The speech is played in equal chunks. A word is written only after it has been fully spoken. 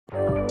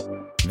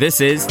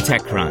This is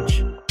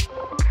TechCrunch.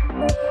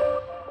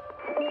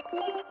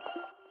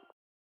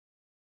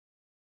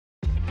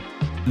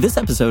 This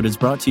episode is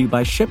brought to you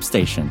by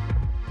ShipStation.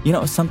 You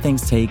know, some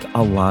things take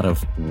a lot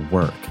of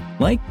work,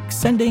 like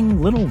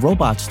sending little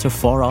robots to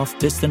far-off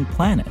distant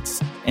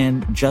planets.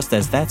 And just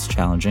as that's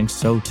challenging,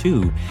 so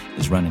too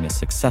is running a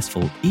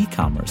successful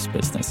e-commerce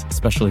business,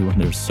 especially when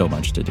there's so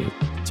much to do.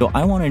 So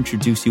I want to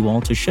introduce you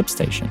all to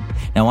ShipStation.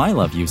 Now, I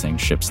love using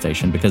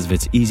ShipStation because of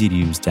its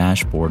easy-to-use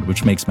dashboard,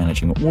 which makes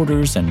managing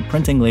orders and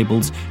printing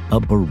labels a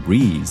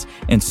breeze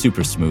and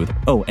super smooth.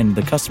 Oh, and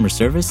the customer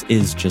service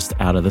is just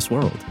out of this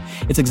world.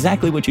 It's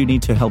exactly what you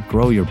need to help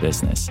grow your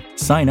business.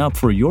 Sign up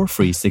for your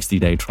free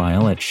 60-day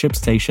trial at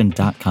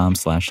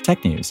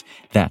shipstation.com/technews.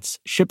 That's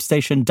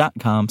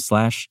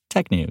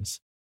shipstation.com/technews.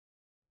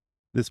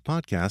 This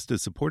podcast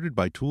is supported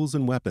by Tools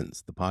and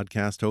Weapons, the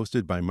podcast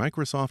hosted by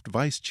Microsoft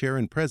Vice Chair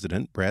and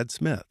President Brad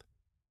Smith.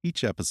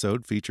 Each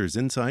episode features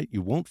insight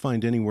you won't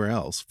find anywhere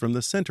else from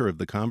the center of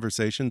the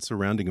conversation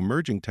surrounding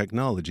emerging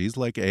technologies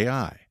like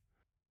AI.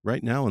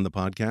 Right now in the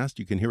podcast,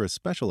 you can hear a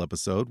special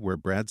episode where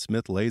Brad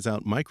Smith lays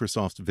out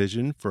Microsoft's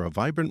vision for a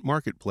vibrant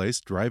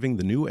marketplace driving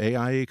the new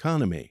AI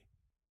economy.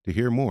 To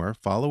hear more,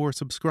 follow or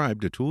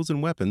subscribe to Tools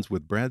and Weapons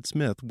with Brad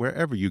Smith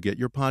wherever you get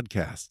your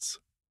podcasts.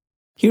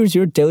 Here's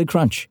your Daily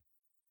Crunch.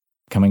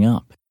 Coming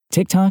up,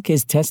 TikTok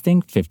is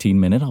testing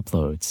 15-minute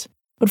uploads.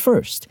 But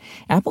first,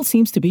 Apple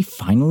seems to be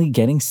finally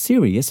getting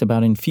serious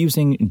about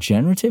infusing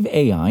generative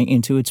AI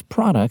into its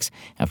products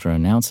after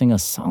announcing a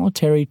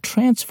solitary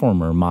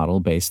transformer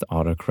model-based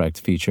autocorrect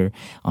feature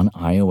on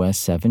iOS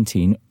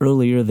 17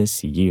 earlier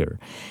this year.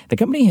 The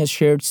company has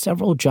shared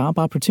several job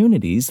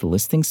opportunities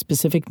listing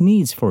specific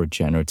needs for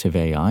generative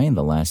AI in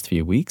the last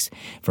few weeks.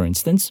 For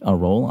instance, a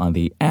role on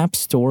the App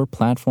Store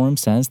platform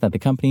says that the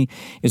company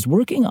is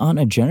working on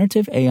a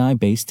generative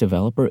AI-based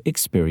developer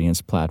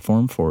experience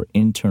platform for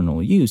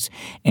internal use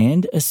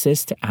and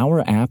assist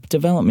our app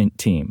development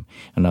team.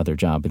 Another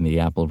job in the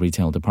Apple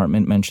retail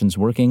department mentions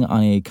working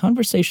on a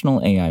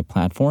conversational AI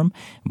platform,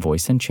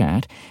 voice and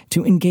chat,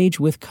 to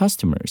engage with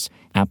customers.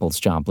 Apple's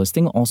job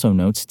listing also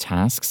notes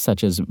tasks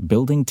such as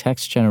building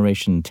text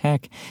generation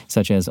tech,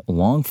 such as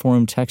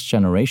long-form text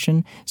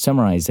generation,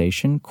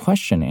 summarization,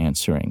 question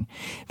answering.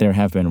 There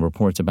have been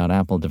reports about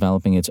Apple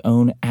developing its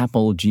own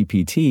Apple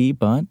GPT,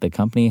 but the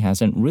company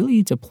hasn't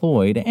really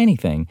deployed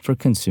anything for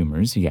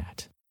consumers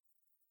yet.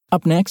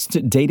 Up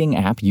next, dating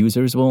app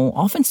users will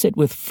often sit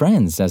with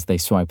friends as they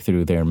swipe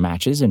through their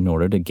matches in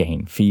order to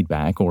gain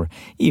feedback or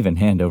even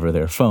hand over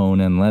their phone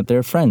and let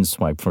their friends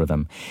swipe for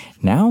them.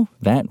 Now,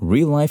 that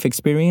real-life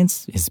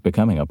experience is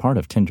becoming a part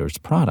of Tinder's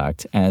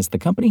product as the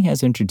company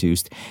has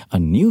introduced a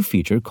new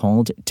feature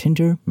called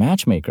Tinder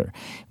Matchmaker,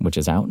 which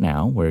is out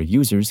now where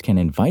users can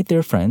invite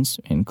their friends,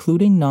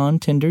 including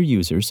non-Tinder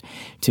users,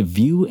 to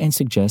view and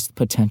suggest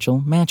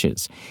potential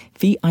matches.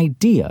 The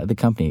idea, the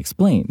company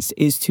explains,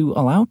 is to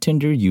allow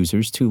Tinder users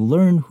to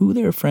learn who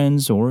their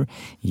friends or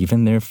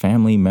even their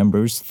family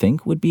members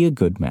think would be a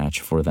good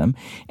match for them,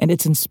 and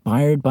it's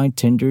inspired by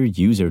Tinder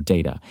user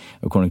data.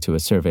 According to a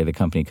survey the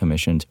company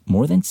commissioned,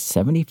 more than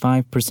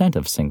 75%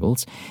 of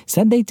singles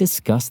said they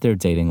discuss their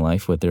dating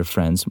life with their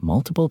friends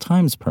multiple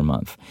times per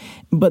month.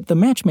 But the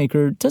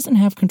matchmaker doesn't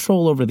have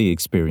control over the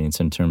experience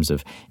in terms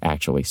of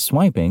actually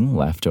swiping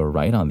left or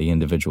right on the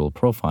individual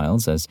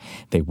profiles as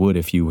they would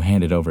if you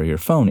handed over your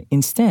phone.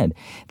 Instead,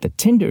 the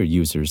Tinder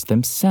users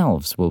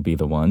themselves will be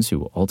the ones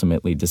who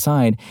ultimately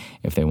decide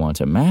if they want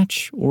to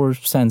match or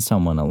send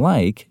someone a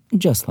like,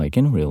 just like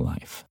in real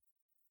life.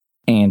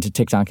 And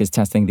TikTok is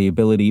testing the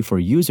ability for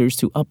users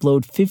to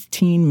upload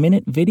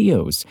 15-minute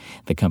videos.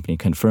 The company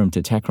confirmed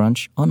to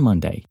TechCrunch on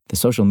Monday. The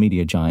social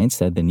media giant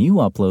said the new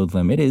upload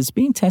limit is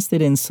being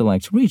tested in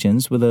select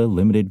regions with a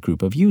limited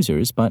group of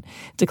users, but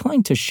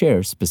declined to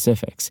share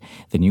specifics.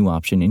 The new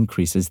option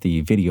increases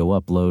the video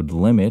upload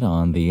limit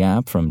on the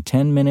app from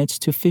 10 minutes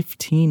to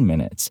 15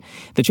 minutes.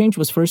 The change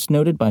was first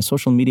noted by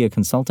social media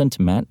consultant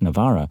Matt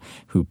Navarra,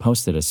 who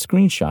posted a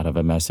screenshot of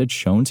a message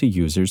shown to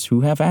users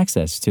who have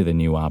access to the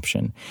new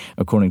option.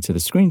 According to the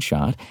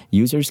screenshot,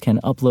 users can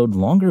upload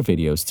longer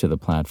videos to the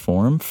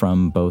platform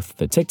from both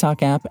the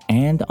TikTok app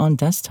and on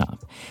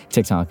desktop.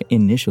 TikTok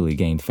initially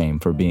gained fame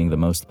for being the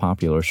most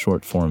popular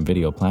short-form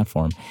video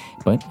platform,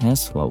 but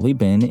has slowly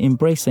been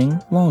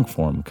embracing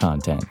long-form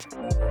content.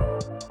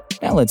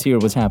 Now let's hear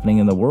what's happening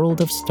in the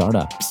world of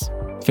startups.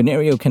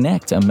 Finario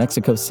Connect, a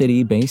Mexico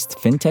City-based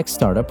fintech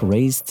startup,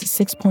 raised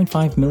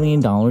 $6.5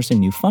 million in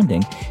new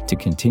funding to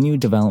continue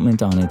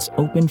development on its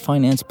open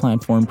finance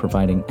platform,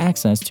 providing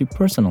access to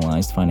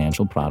personalized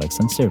financial products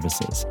and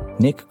services.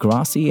 Nick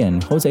Grassi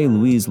and Jose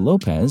Luis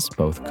Lopez,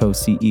 both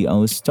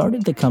co-CEOs,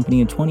 started the company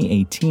in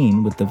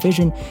 2018 with the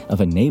vision of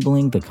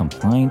enabling the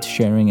compliant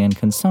sharing and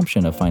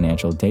consumption of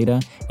financial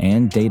data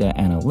and data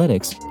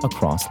analytics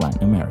across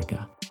Latin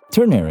America.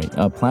 Ternary,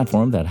 a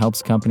platform that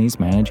helps companies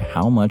manage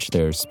how much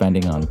they're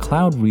spending on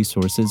cloud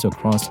resources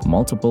across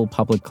multiple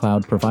public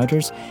cloud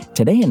providers,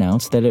 today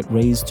announced that it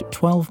raised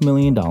 $12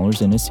 million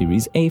in a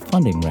Series A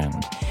funding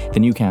round. The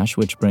new cash,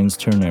 which brings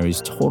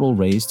Ternary's total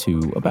raise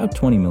to about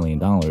 $20 million,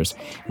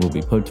 will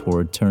be put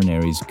toward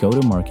Ternary's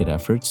go-to-market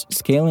efforts,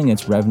 scaling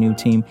its revenue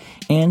team,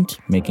 and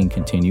making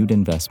continued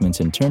investments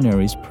in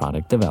Ternary's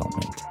product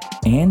development.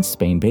 And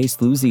Spain-based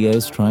Luzia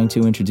is trying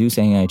to introduce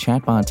AI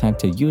chatbot tech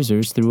to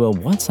users through a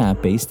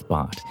WhatsApp-based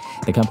bot.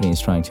 The company is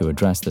trying to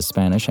address the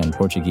Spanish and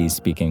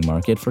Portuguese-speaking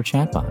market for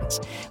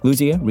chatbots.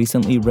 Luzia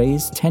recently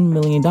raised $10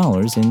 million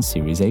in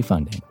Series A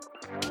funding.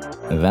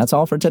 That's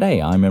all for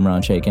today. I'm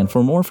Imran Sheikh, and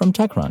for more from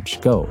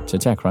TechCrunch, go to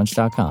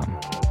TechCrunch.com.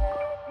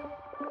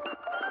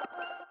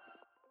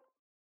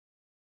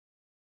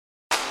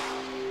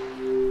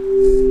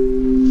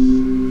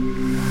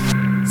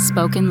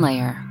 Spoken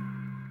Layer.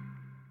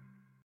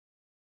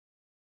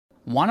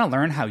 Want to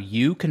learn how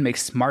you can make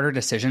smarter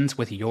decisions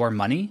with your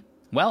money?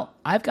 Well,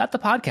 I've got the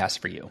podcast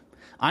for you.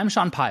 I'm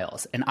Sean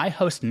Piles, and I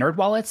host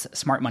NerdWallet's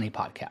Smart Money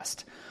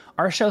Podcast.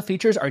 Our show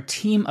features our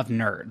team of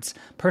nerds,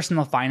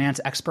 personal finance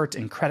experts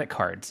in credit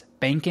cards,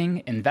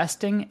 banking,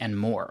 investing, and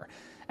more.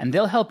 And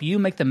they'll help you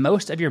make the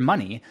most of your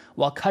money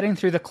while cutting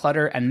through the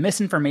clutter and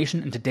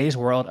misinformation in today's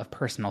world of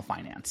personal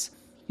finance.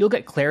 You'll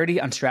get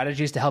clarity on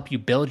strategies to help you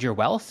build your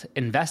wealth,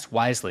 invest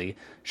wisely,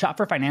 shop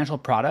for financial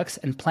products,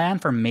 and plan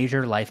for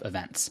major life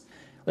events.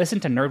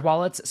 Listen to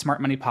NerdWallet's Smart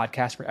Money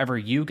Podcast wherever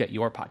you get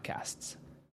your podcasts.